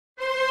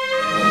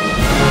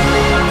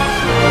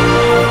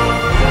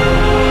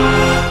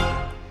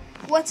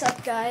What's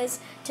up, guys?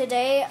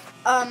 Today,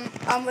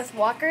 I'm with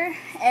Walker,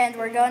 and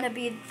we're going to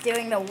be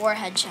doing the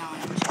Warhead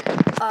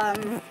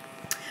Challenge.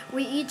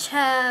 We each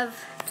have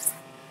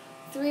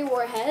 3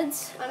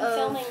 warheads. I'm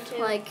filming too.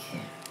 Like,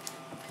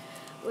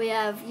 we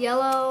have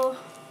yellow,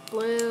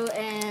 blue,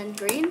 and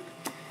green,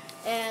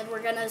 and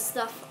we're gonna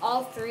stuff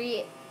all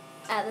 3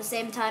 at the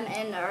same time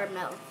in our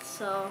mouth.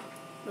 So,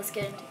 let's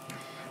get into it.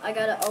 I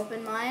gotta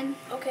open mine.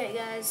 Okay,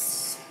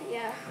 guys.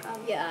 Yeah.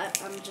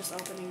 I'm just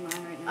opening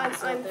mine right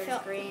now.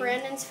 Green.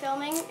 Brandon's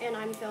filming and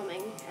I'm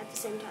filming at the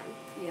same time.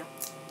 Yeah.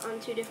 On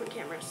 2 different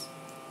cameras.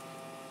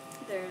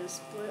 There's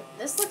blue.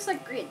 This looks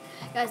like green,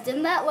 guys.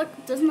 Doesn't that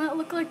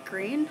look like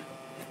green?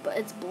 But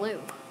it's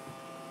blue.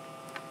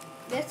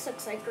 This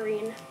looks like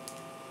green,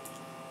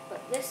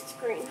 but this is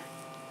green.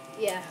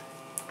 Yeah.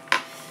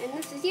 And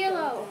this is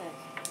yellow.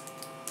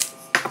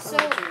 So,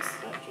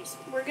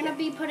 we're going to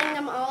be putting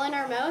them all in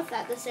our mouth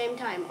at the same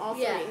time, all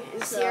 3,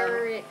 and see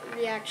our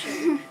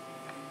reaction.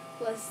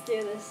 Let's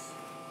do this.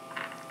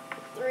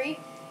 3,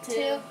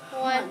 2,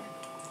 1.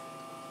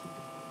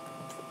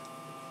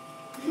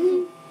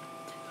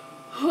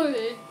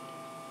 Okay.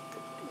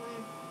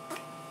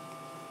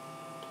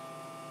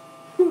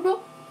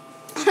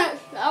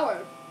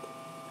 Sour.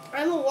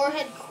 I'm a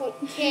Warhead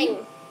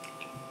king.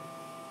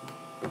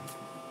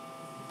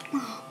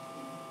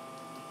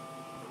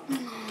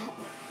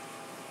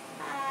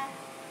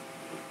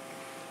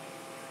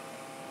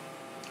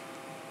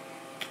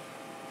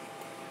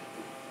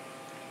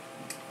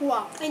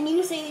 Wow. And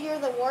you say that you're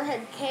the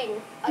Warhead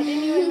king. I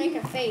didn't even make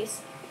a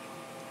face.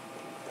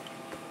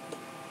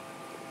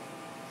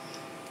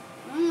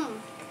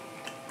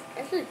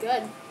 This is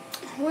good.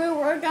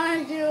 We're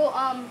gonna do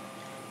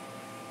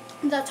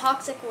the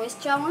toxic waste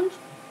challenge,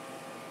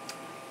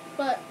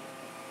 but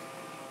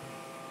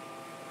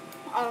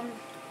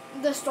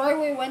the store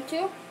we went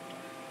to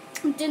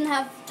didn't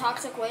have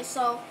toxic waste,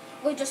 so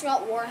we just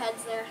got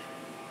warheads there.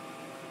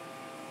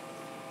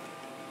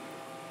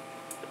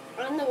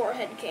 I'm the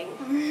Warhead king.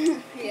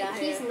 Yeah,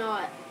 he's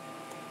not.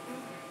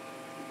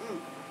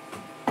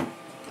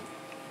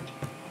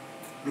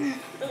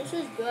 This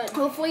is good.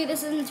 Hopefully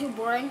this isn't too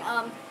boring.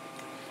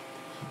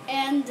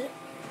 And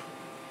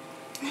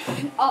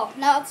oh,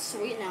 now it's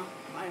sweet now.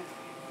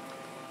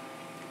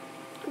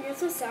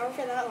 Yours was sour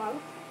for that long?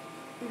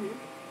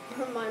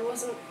 Mm-hmm. Mine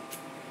wasn't.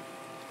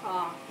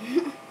 Ah.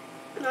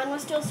 Mine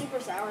was still super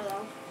sour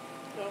though.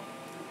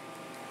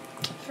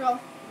 So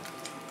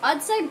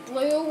I'd say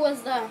blue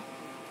was the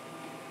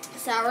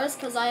sourest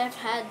because I have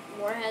had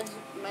warheads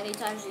many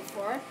times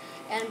before,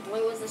 and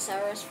blue was the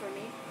sourest for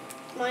me.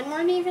 Mine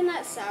weren't even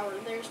that sour.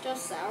 They're still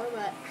sour,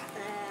 but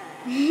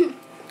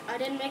I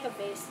didn't make a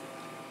face.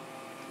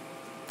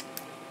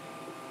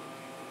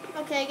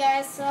 Okay,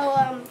 guys.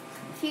 So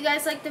if you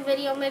guys like the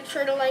video, make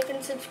sure to like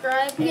and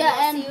subscribe. And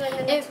I'll see you in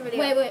the next video.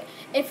 Wait.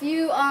 If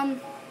you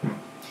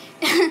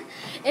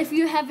if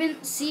you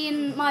haven't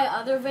seen my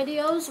other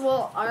videos,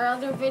 our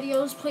other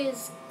videos,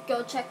 please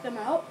go check them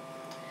out.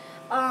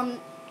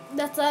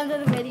 That's the end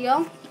of the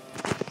video.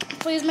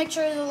 Please make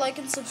sure to like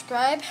and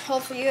subscribe.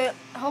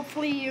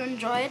 Hopefully you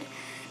enjoyed.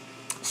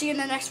 See you in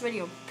the next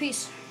video.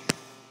 Peace.